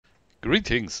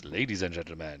Greetings, ladies and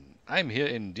gentlemen. I'm here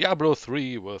in Diablo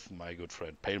 3 with my good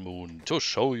friend Pale Moon to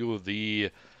show you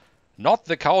not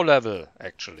the cow level,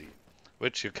 actually,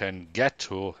 which you can get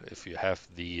to if you have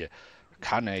the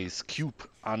Khane's cube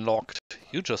unlocked.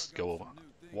 You just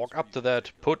walk up to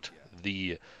that, put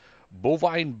the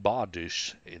bovine bar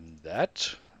dish in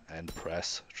that, and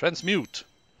press transmute.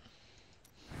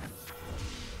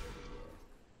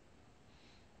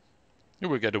 You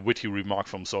will get a witty remark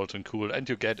from Sultan Cool, and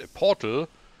you get a portal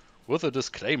with a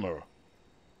disclaimer,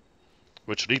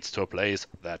 which leads to a place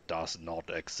that does not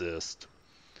exist.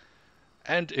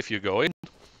 And if you go in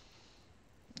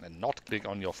and not click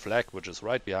on your flag, which is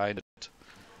right behind it,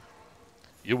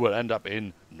 you will end up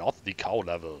in not the cow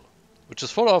level, which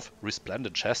is full of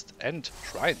resplendent chests and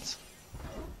shrines.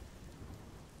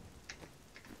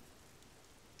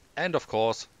 And of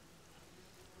course,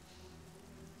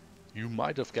 you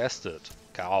might have guessed it,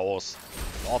 cows.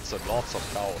 Lots and lots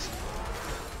of cows.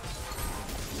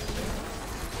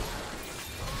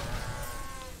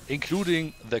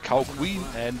 Including the Cow Queen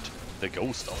and the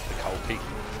ghost of the Cow King.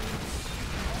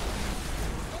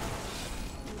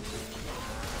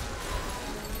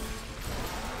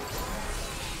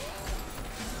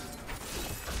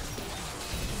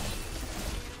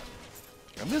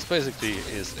 And this basically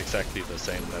is exactly the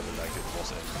same level like it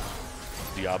was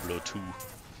in Diablo 2.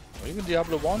 Or even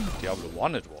Diablo 1? Diablo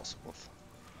 1 it was, with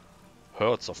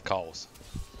herds of cows.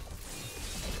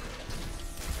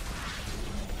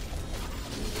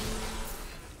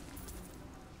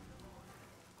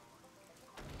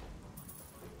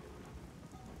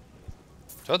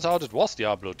 Turns out it was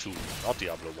Diablo 2, not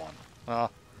Diablo 1.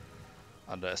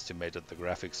 Underestimated the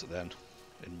graphics then,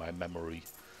 in my memory.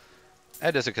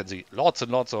 And as you can see, lots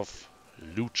and lots of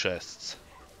loot chests.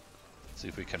 Let's see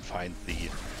if we can find the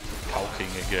Cow King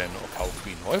again, or Cow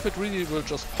Queen. Or if it really will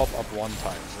just pop up one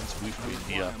time, since we've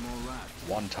been here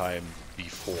one time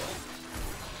before.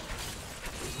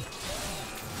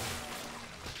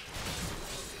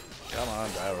 Come on,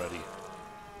 die already.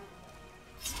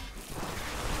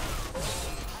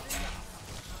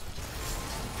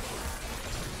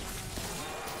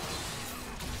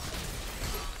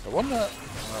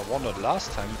 I wondered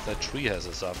last time if that tree has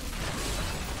a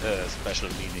special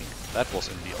meaning. That was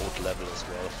in the old level as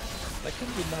well. I can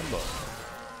remember.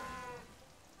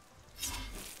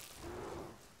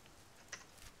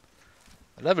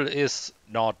 The level is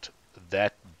not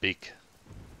that big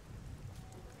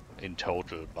in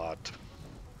total, but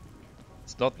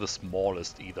it's not the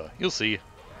smallest either. You'll see.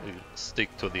 We stick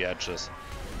to the edges.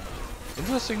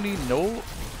 Interestingly, no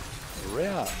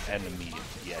rare enemy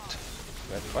yet.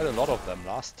 We had quite a lot of them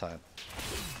last time.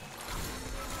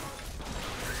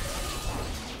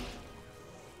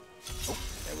 Oh,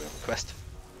 there we have a quest.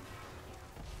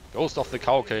 Ghost of the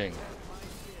Cow King.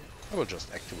 I will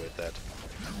just activate that.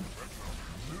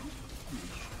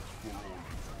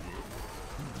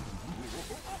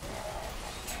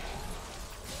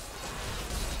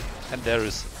 And there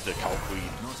is the Cow Queen.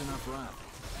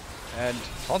 And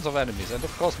tons of enemies. And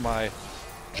of course my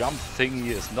jump thingy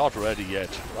is not ready yet,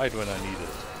 right when I need it.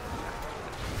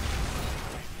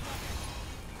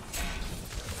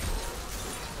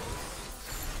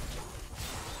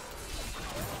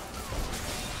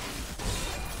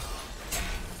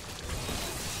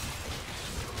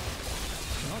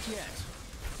 Not yet.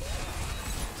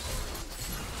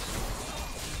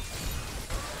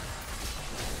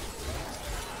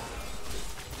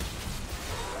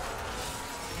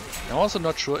 I'm also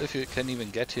not sure if you can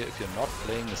even get here if you're not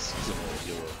playing a seasonal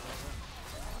hero.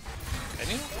 Can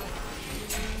you?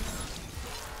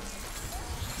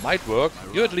 Might work.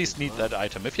 You at least need that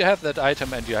item. If you have that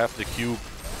item and you have the cube,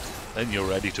 then you're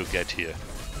ready to get here.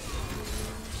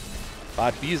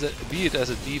 But be it as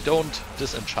it be, don't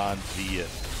disenchant the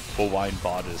bovine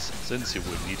bodice, since you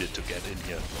will need it to get in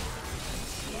here.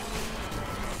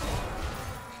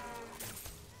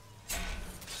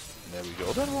 There we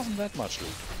go. That wasn't that much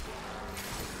loot.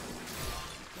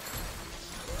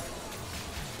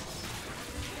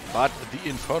 But the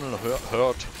infernal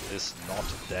herd is not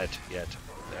dead yet.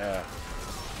 There.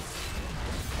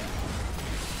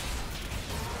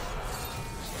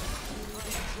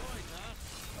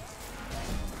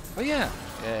 Oh yeah.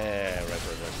 Yeah, right.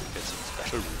 We get some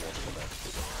special rewards for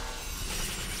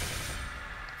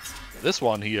that. This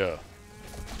one here.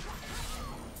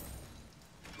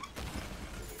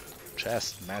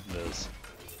 Chest madness.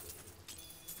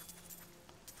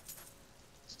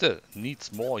 Still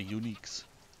needs more uniques.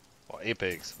 Or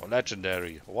apex, or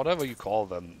legendary, or whatever you call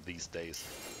them these days.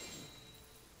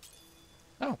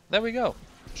 Oh, there we go.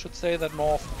 Should say that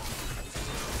more often.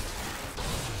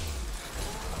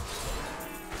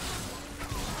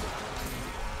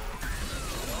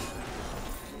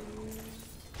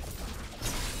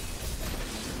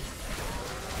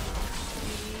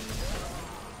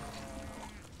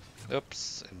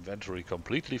 Oops, inventory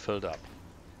completely filled up.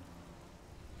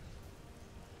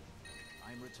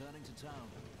 I'm returning to town.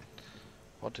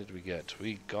 What did we get?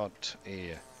 We got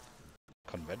a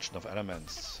convention of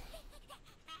elements.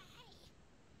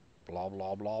 Blah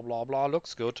blah blah blah blah,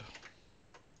 looks good.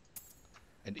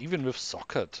 And even with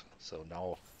socket, so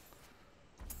now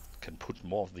can put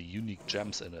more of the unique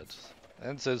gems in it.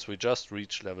 And since we just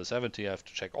reached level 70, I have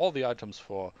to check all the items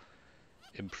for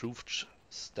improved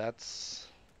stats.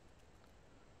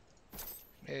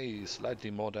 Hey, slightly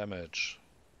more damage.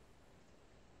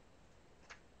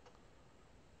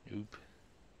 Nope.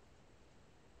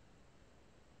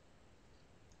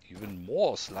 Even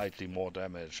more, slightly more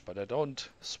damage, but I don't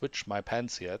switch my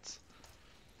pants yet.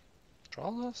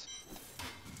 Trousers?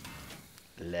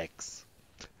 Legs.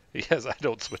 Yes, I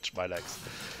don't switch my legs,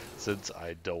 since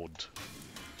I don't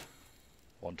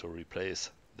want to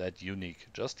replace that unique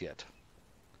just yet.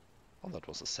 Oh, that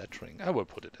was a set ring. I will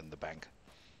put it in the bank.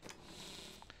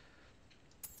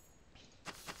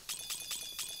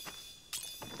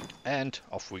 And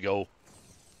off we go.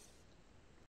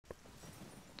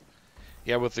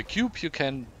 Yeah, with the cube you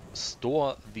can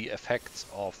store the effects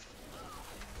of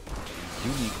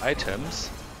unique items.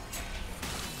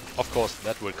 Of course,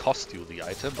 that will cost you the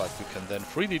item, but you can then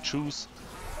freely choose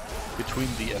between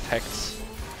the effects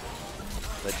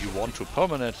that you want to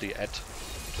permanently add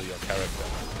to your character.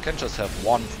 You can just have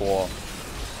one for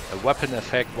a weapon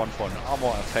effect, one for an armor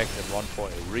effect, and one for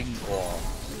a ring or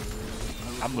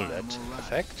amulet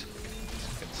effect, as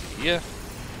you can see here.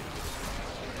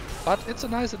 But it's a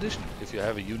nice addition. If you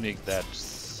have a unique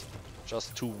that's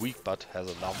just too weak but has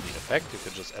a lovely effect, you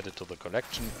can just add it to the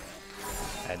collection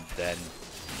and then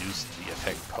use the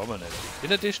effect permanently,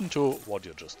 in addition to what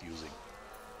you're just using.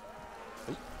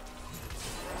 Oh.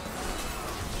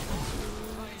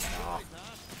 Ah.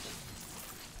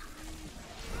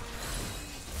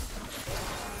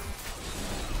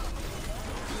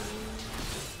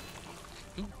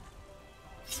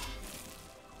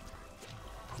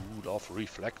 Pool of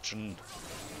reflection.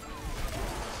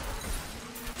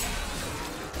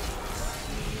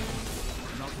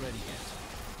 Not ready yet.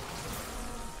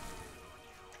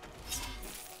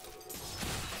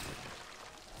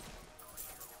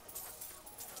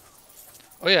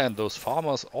 Oh yeah, and those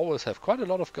farmers always have quite a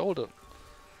lot of gold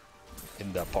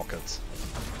in their pockets.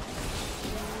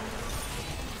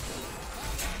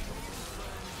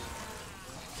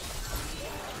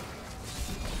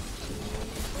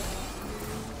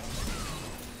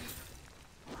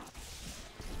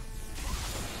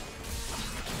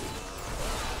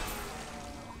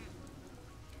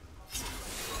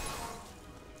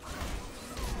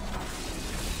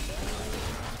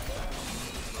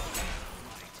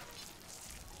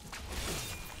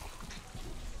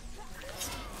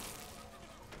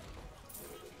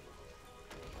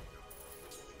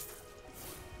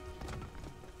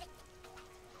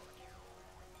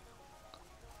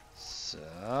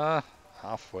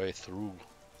 Halfway through.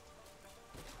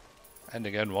 And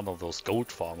again, one of those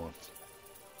gold farmers.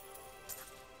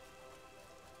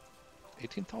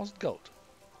 18,000 gold.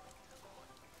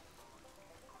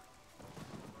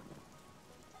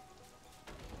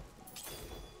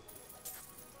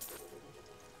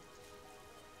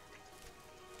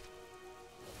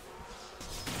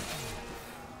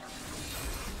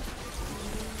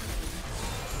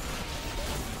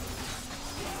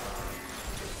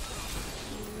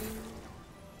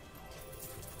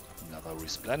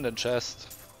 Resplendent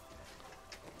chest.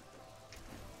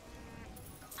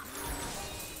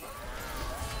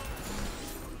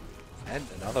 And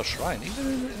another shrine, even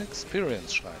an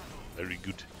experience shrine. Very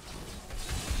good.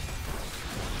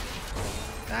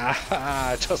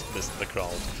 Ah, I just missed the crowd.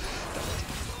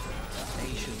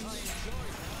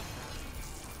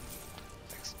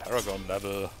 Next Paragon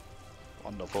level.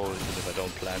 Wonderful, even if I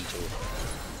don't plan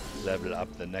to level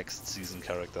up the next season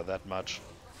character that much.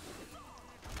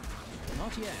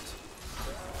 Not yet.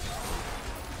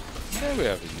 There we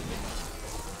have a unique.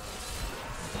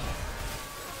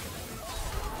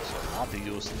 So hardly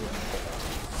used.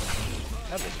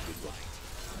 That was a good one.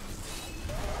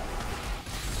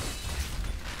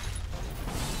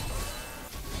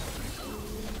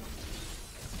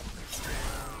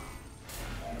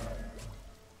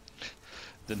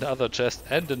 Another chest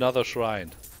and another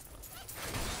shrine.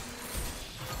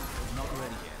 Not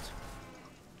ready yet.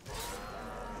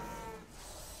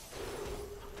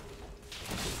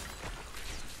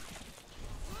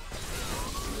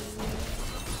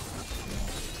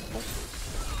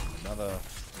 Another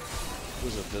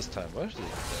wizard this time. Where is it? There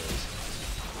is.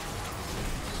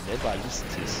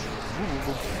 Nebalistis.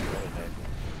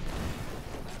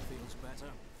 That feels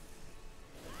better.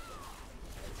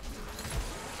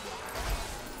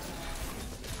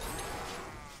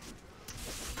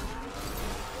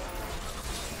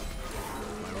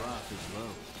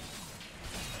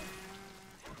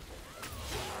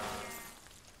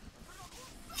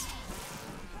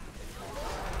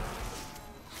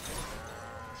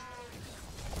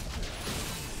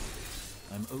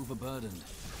 overburdened.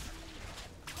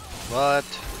 What?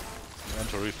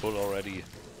 Inventory full already.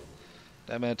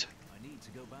 Damn it. I need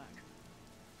to go back.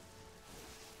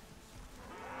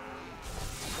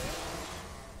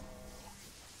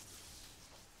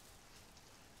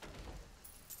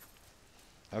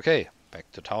 Okay,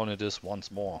 back to town it is once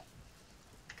more.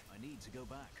 I need to go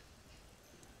back.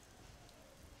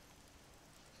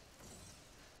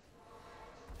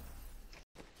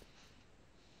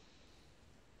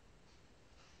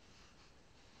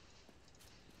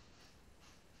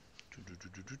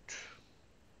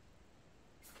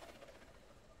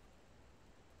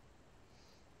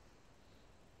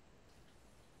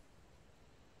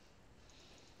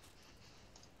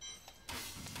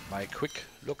 My quick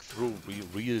look through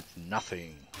revealed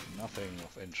nothing. Nothing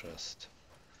of interest.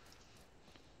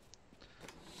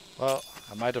 Well,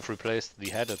 I might have replaced the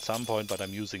head at some point, but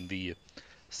I'm using the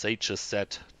Sage's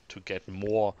set to get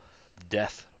more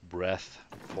death breath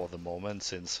for the moment,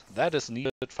 since that is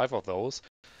needed, 5 of those,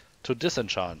 to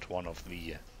disenchant one of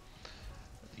the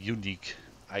unique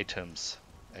items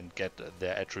and get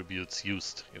their attributes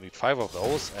used. You need 5 of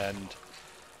those, and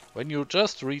when you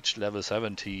just reach level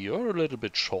 70, you're a little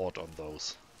bit short on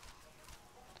those.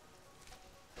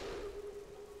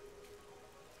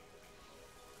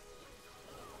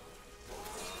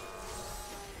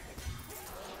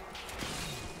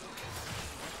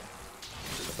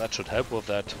 So that should help with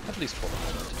that, at least for the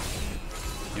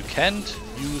moment. You can't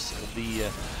use the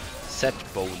set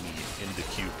bony in the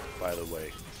cube, by the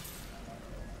way.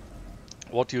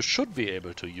 What you should be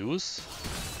able to use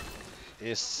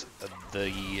is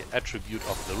the attribute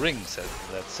of the rings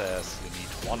that says you need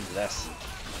 1 less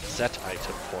set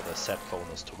item for the set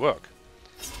bonus to work.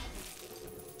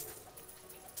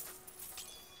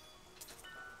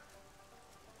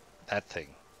 That thing.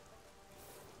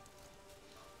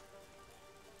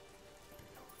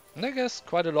 And I guess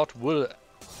quite a lot will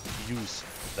use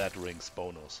that rings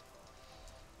bonus,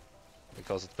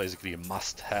 because it's basically a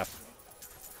must-have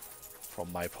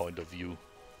from my point of view.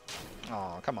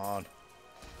 Oh, come on.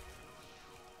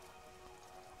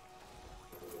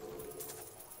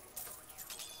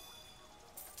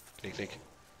 Click, click.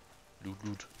 Loot,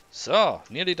 loot. So,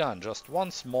 nearly done. Just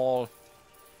one small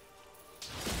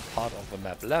part of the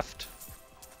map left.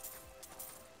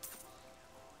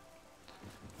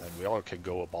 Then we all can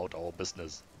go about our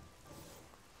business.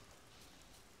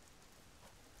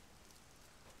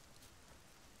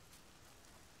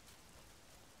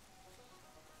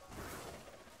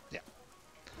 Yeah.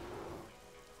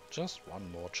 Just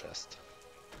one more chest.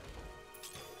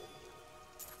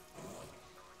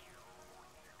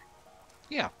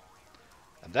 Yeah.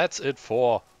 And that's it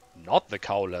for not the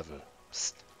cow level.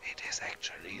 Psst, it is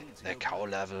actually the cow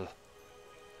level.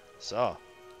 So,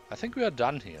 I think we are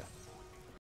done here.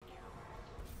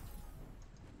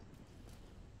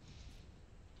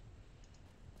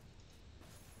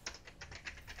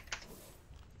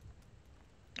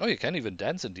 Oh, you can even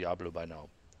dance in Diablo by now.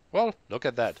 Well, look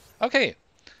at that. Okay,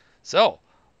 so,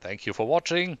 thank you for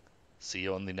watching. See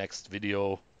you on the next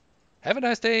video. Have a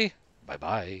nice day. Bye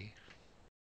bye.